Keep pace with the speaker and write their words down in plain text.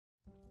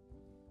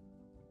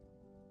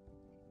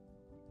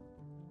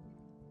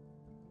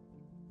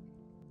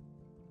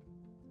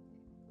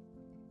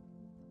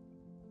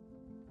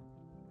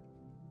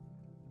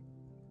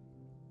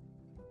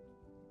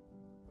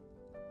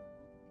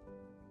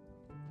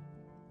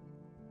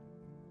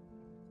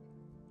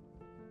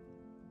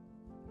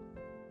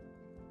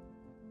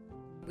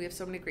We have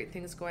so many great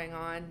things going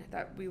on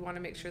that we want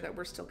to make sure that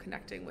we're still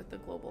connecting with the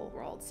global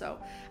world. So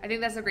I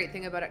think that's a great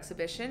thing about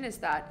exhibition, is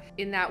that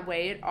in that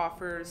way it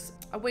offers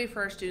a way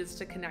for our students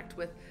to connect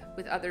with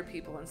other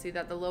people and see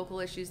that the local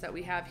issues that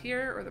we have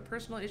here, or the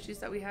personal issues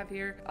that we have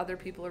here, other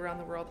people around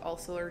the world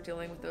also are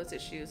dealing with those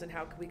issues, and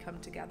how can we come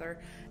together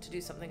to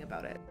do something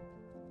about it.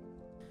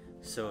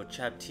 So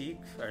Chaptik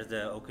are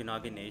the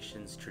Okanagan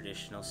Nation's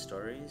traditional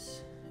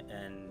stories,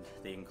 and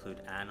they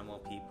include animal,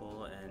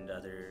 people, and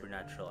other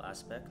supernatural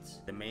aspects.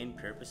 The main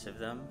purpose of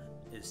them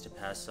is to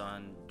pass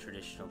on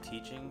traditional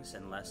teachings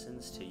and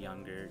lessons to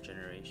younger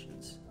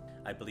generations.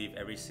 I believe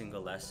every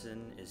single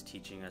lesson is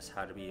teaching us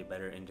how to be a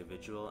better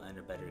individual and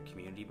a better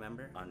community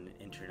member. On an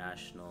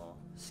international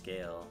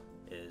scale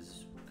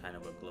is kind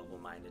of what global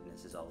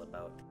mindedness is all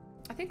about.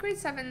 I think grade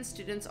 7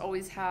 students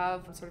always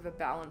have sort of a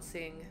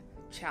balancing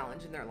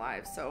challenge in their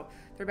lives. So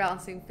they're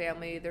balancing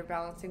family, they're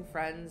balancing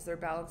friends, they're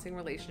balancing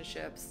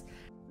relationships.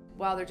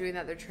 While they're doing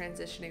that, they're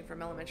transitioning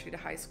from elementary to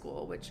high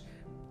school, which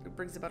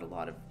brings about a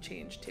lot of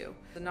change too.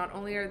 So not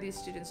only are these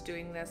students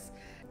doing this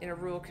in a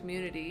rural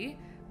community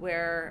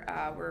where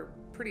we're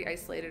pretty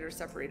isolated or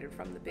separated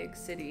from the big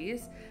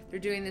cities, they're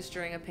doing this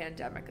during a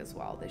pandemic as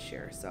well this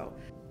year. So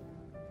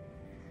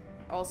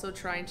also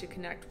trying to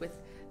connect with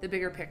the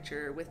bigger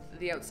picture, with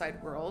the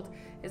outside world,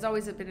 has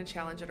always been a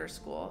challenge at our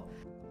school.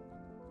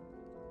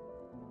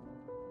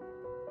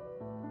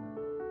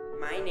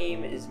 My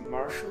name is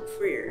Marshall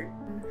Freer.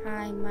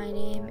 Hi, my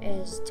name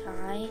is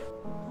Ty.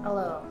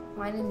 Hello,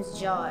 my name is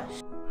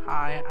Josh.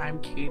 Hi, I'm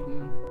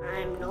Caden.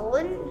 I'm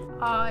Nolan.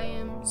 I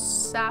am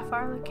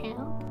Sapphire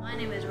LeCamp. My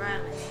name is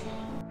Riley.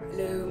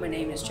 Hello, my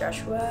name is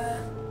Joshua.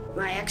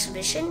 My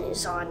exhibition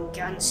is on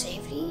gun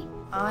safety.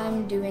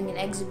 I'm doing an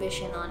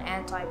exhibition on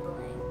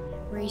anti-bullying.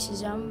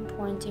 Racism,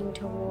 pointing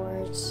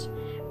towards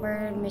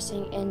we're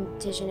missing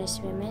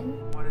Indigenous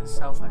women. What does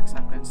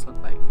self-acceptance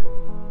look like?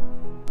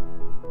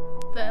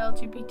 The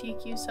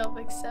LGBTQ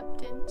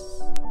self-acceptance.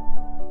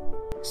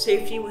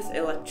 Safety with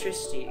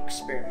electricity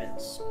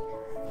experiments.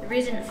 The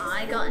reason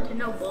I got into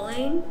no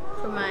bullying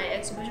for my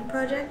exhibition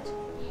project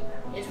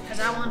is because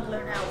I wanted to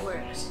learn how it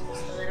works,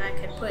 so that I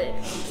could put a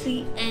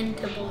complete end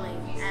to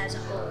bullying as a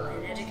whole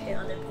and educate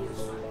other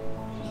people.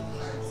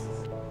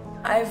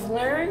 I've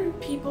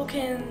learned people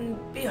can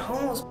be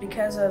homeless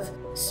because of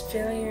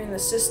failure in the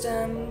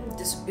system,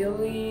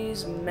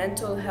 disabilities,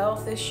 mental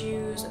health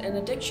issues, and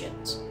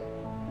addictions.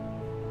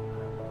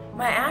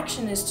 My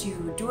action is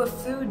to do a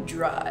food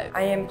drive.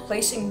 I am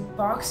placing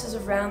boxes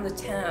around the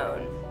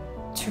town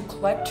to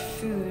collect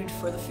food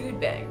for the food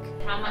bank.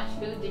 How much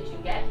food did you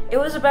get? It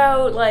was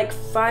about like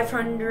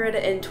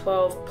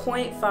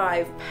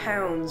 512.5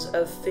 pounds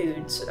of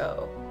food,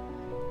 so.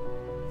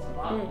 That's a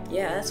lot.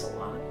 Yeah, that's a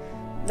lot.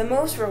 The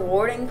most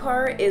rewarding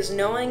part is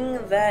knowing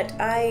that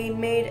I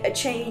made a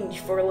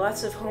change for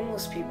lots of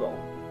homeless people.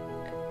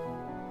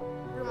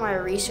 Through my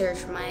research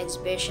for my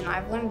exhibition,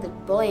 I've learned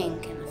that bullying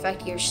can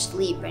affect your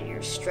sleep and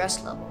your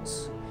stress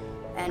levels.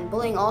 And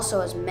bullying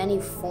also has many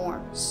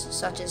forms,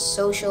 such as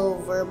social,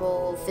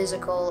 verbal,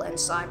 physical, and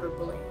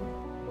cyberbullying.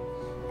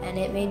 And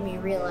it made me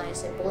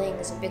realize that bullying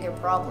is a bigger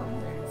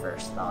problem than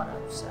first thought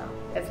of. So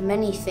I have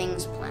many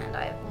things planned.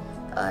 I have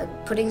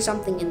putting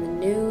something in the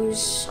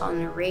news, on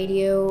the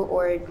radio,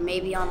 or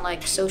maybe on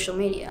like social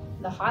media.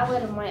 The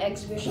highlight of my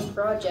exhibition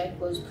project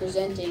was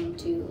presenting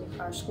to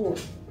our school.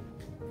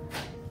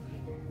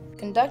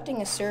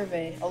 Conducting a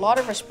survey, a lot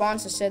of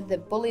responses said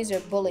that bullies are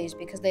bullies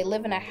because they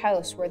live in a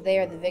house where they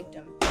are the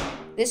victim.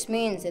 This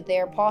means that they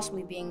are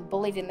possibly being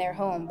bullied in their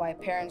home by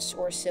parents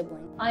or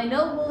siblings. I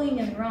know bullying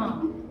is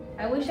wrong.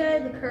 I wish I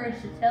had the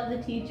courage to tell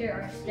the teacher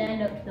or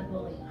stand up to the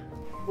bully.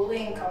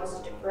 Bullying causes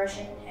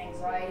depression,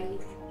 anxiety,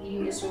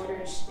 eating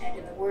disorders, and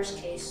in the worst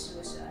case,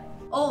 suicide.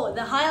 Oh,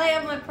 the highlight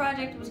of my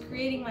project was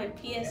creating my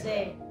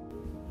PSA.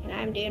 And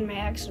I'm doing my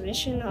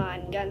exhibition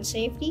on gun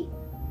safety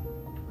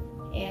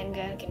and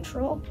gun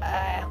control.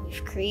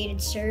 We've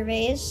created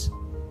surveys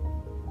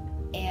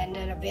and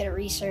done a bit of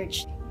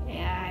research.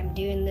 I'm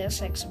doing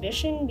this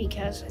exhibition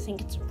because I think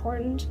it's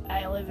important.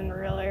 I live in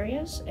rural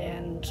areas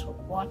and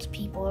lots of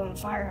people own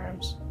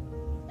firearms.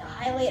 The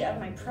highlight of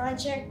my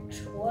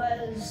project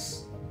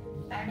was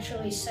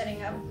actually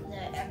setting up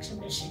the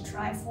exhibition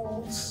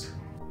trifolds.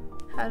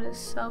 How does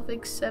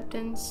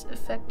self-acceptance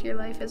affect your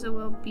life as a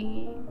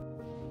well-being?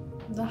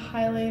 The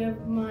highlight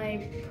of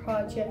my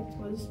project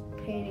was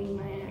painting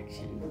my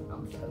action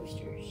on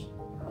posters.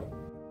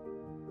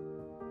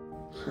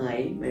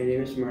 Hi, my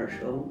name is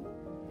Marshall,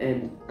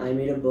 and I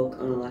made a book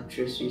on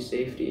electricity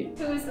safety.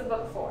 Who is the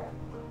book for?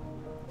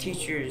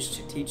 Teachers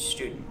to teach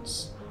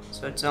students,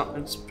 so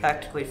it's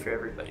practically for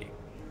everybody.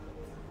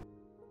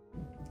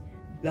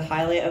 The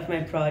highlight of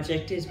my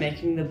project is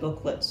making the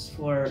booklets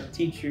for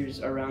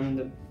teachers around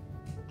the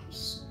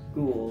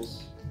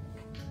schools.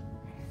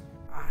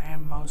 I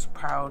am most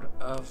proud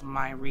of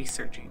my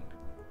researching.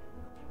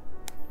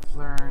 I've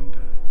learned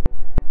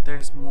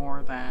there's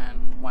more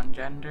than one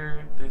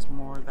gender, there's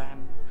more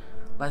than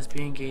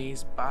lesbian,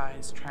 gays,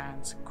 bis,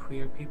 trans,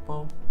 queer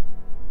people.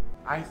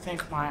 I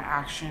think my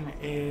action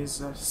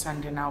is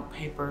sending out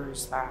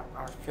papers that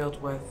are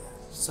filled with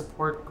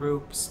support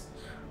groups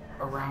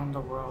around the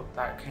world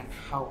that can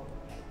help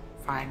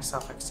find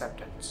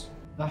self-acceptance.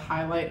 The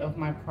highlight of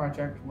my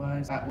project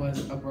was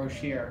a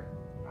brochure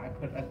I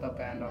put at the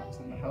band office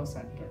in the health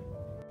center.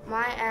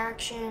 My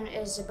action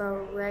is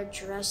about Red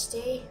Dress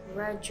Day.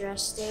 Red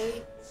Dress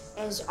Day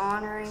is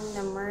honoring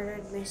the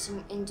murdered,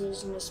 missing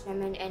Indigenous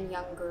women and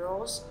young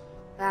girls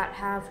that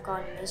have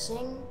gone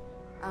missing.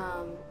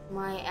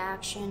 My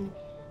action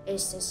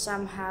is to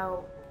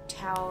somehow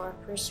tell or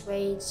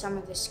persuade some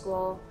of the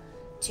school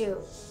to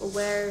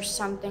wear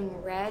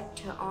something red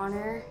to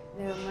honor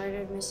the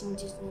murdered, missing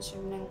Indigenous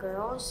women and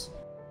girls.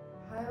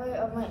 Highlight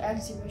of my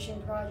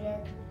exhibition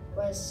project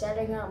was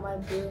setting up my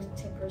booth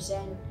to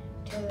present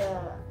to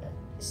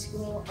the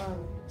school,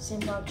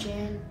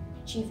 Senpaq'cin,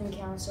 chief and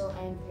council,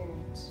 and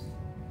parents.